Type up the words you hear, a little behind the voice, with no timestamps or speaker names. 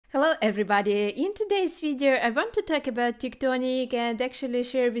Hello everybody! In today's video I want to talk about Tectonic and actually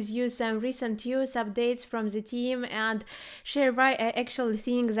share with you some recent news updates from the team and share why I actually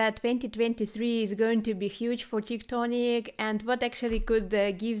think that 2023 is going to be huge for Tectonic and what actually could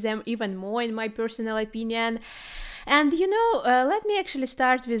give them even more in my personal opinion. And let me actually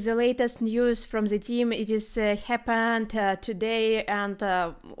start with the latest news from the team. It is happened today and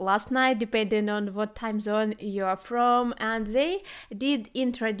last night, depending on what time zone you are from, and they did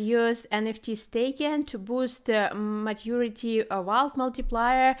introduce NFT Staking to boost maturity of Vault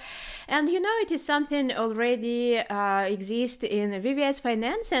multiplier. And it is something already exists in VVS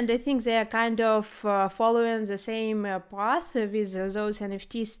Finance, and I think they are kind of following the same path with those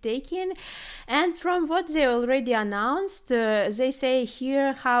NFT staking. And from what they already announced, they say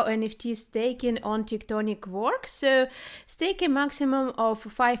here how NFT staking on Tectonic works. So stake a maximum of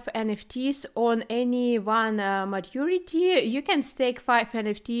 5 NFTs on any one maturity. You can stake 5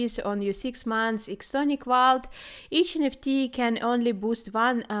 NFTs on your 6 months xTONIC vault. Each NFT can only boost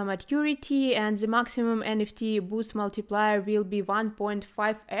one maturity, and the maximum NFT boost multiplier will be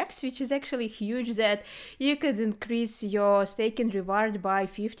 1.5x, which is actually huge, that you could increase your staking reward by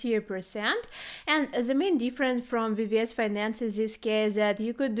 50%. And the main difference from VVS Finance in this case that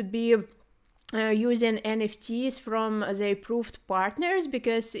you could be using NFTs from the approved partners,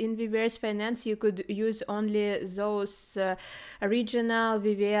 because in VVS Finance you could use only those original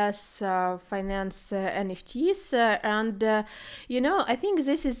VVS Finance NFTs, and I think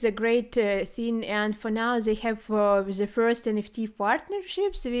this is a great thing. And for now they have the first NFT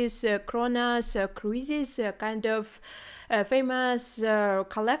partnerships with Cronos Cruises, kind of famous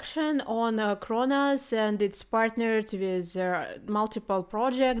collection on Cronos, and it's partnered with multiple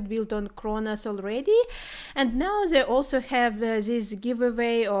projects built on Cronos already. And now they also have this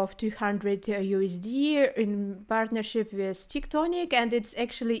giveaway of 200 USD in partnership with Tectonic, and it's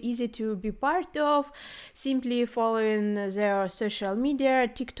actually easy to be part of, simply following their social media,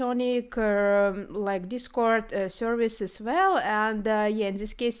 Tectonic, like Discord service as well. And in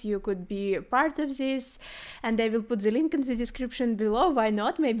this case you could be part of this, and I will put the link in the description below. Why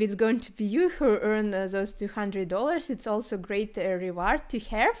not? Maybe it's going to be you who earn those $200. It's also great reward to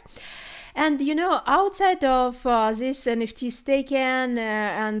have. And outside of this NFT staking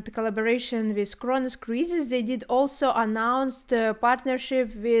and collaboration with Cronos Cruises, they did also announce the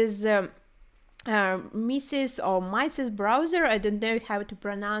partnership with Mises browser. I don't know how to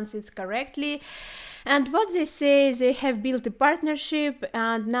pronounce it correctly. And what they say, they have built a partnership,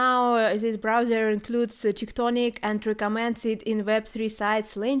 and now this browser includes Tectonic and recommends it in Web3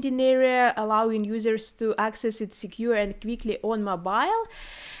 sites landing area, allowing users to access it secure and quickly on mobile.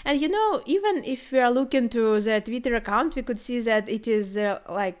 And even if we are looking to the Twitter account, we could see that it is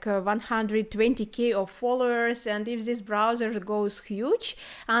like 120k of followers, and if this browser goes huge,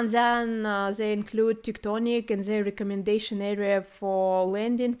 and then they include Tectonic in their recommendation area for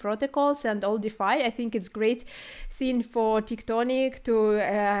lending protocols and all DeFi, I think it's great thing for Tectonic to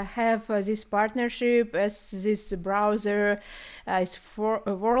have this partnership, as this browser is for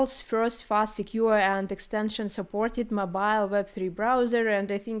world's first fast, secure and extension supported mobile Web3 browser.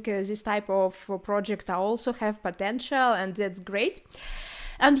 And I think this type of project also have potential, and that's great.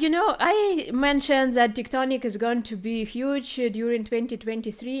 And I mentioned that Tectonic is going to be huge during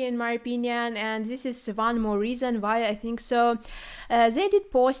 2023 in my opinion, and this is one more reason why I think so. They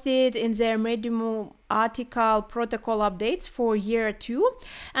did post it in their Medium article protocol updates for year 2,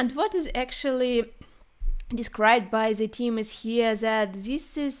 and what is actually described by the team is here that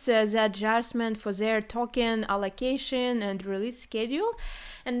this is the adjustment for their token allocation and release schedule.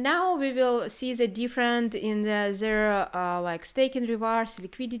 And now we will see the difference in their like staking rewards,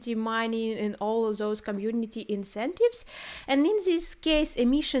 liquidity mining, and all of those community incentives. And in this case,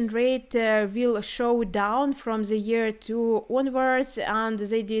 emission rate will show down from the year 2 onwards, and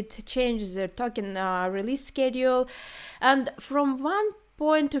they did change their token release schedule. And from one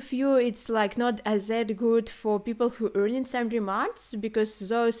point of view, it's like not as that good for people who earn in some months, because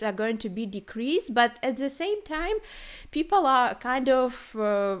those are going to be decreased. But at the same time, people are kind of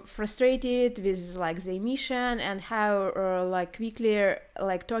frustrated with like the emission and how like quickly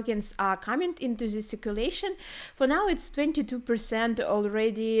like tokens are coming into the circulation. For now it's 22%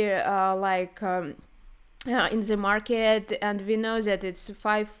 already in the market, and we know that it's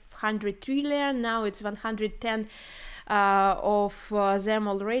 500 trillion, now it's 110 of them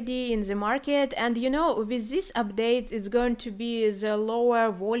already in the market. And you know, with this update, it's going to be the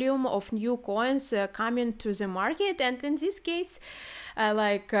lower volume of new coins coming to the market, and in this case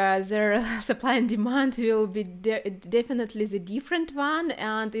their supply and demand will be definitely the different one,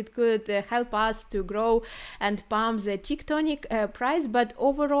 and it could help us to grow and pump the Tectonic price. But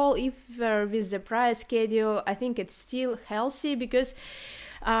overall, if with the price schedule, I think it's still healthy, because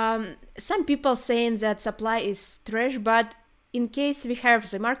some people saying that supply is trash, but in case we have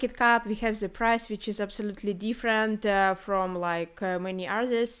the market cap, we have the price, which is absolutely different from many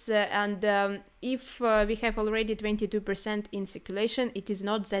others. And if we have already 22% in circulation, it is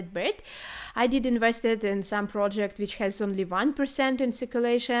not that bad. I did invested in some project which has only 1% in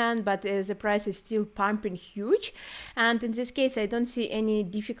circulation, but the price is still pumping huge. And in this case, I don't see any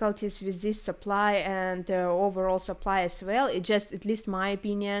difficulties with this supply and overall supply as well. It just, at least my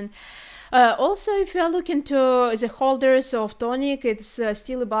opinion. Also, if you are looking to the holders of Tonic, it's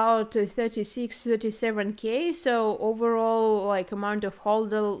still about 36-37k. So overall, amount of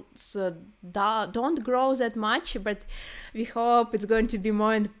holders don't grow that much, but we hope it's going to be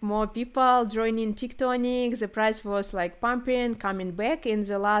more and more people joining Tectonic. The price was pumping, coming back in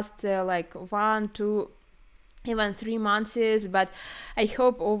the last 1, 2, even 3 months, but I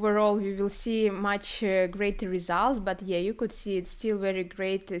hope overall we will see much greater results. But yeah, you could see it's still very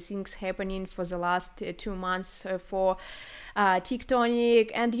great things happening for the last 2 months for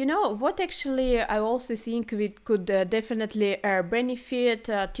Tectonic. And you know what, actually I also think we could definitely benefit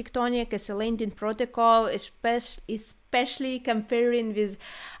Tectonic as a lending protocol, especially comparing with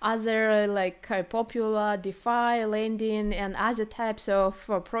other popular DeFi lending and other types of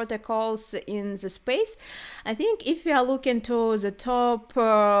protocols in the space. I think if we are looking to the top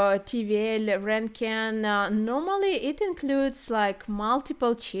TVL ranking, normally it includes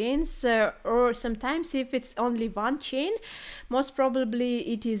multiple chains, or sometimes if it's only one chain, most probably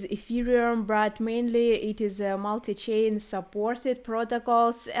it is Ethereum, but mainly it is multi-chain supported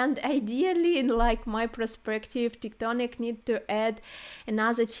protocols. And ideally, in my perspective, Tectonic need to add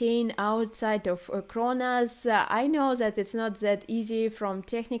another chain outside of Cronos. I know that it's not that easy from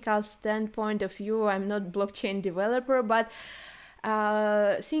technical standpoint of view. I'm not blockchain developer, but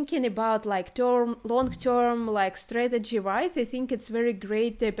thinking about long-term strategy, right? I think it's very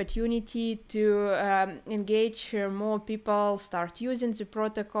great opportunity to engage more people, start using the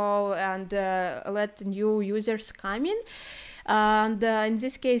protocol, and let new users come in. And in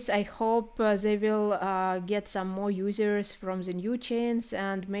this case, I hope they will get some more users from the new chains,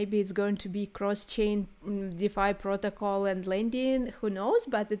 and maybe it's going to be cross-chain DeFi protocol and lending, who knows.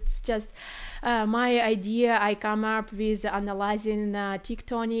 But it's just my idea I come up with analyzing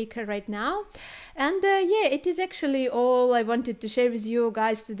Tectonic right now. And yeah, it is actually all I wanted to share with you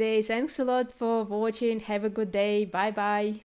guys today. Thanks a lot for watching. Have a good day. Bye bye.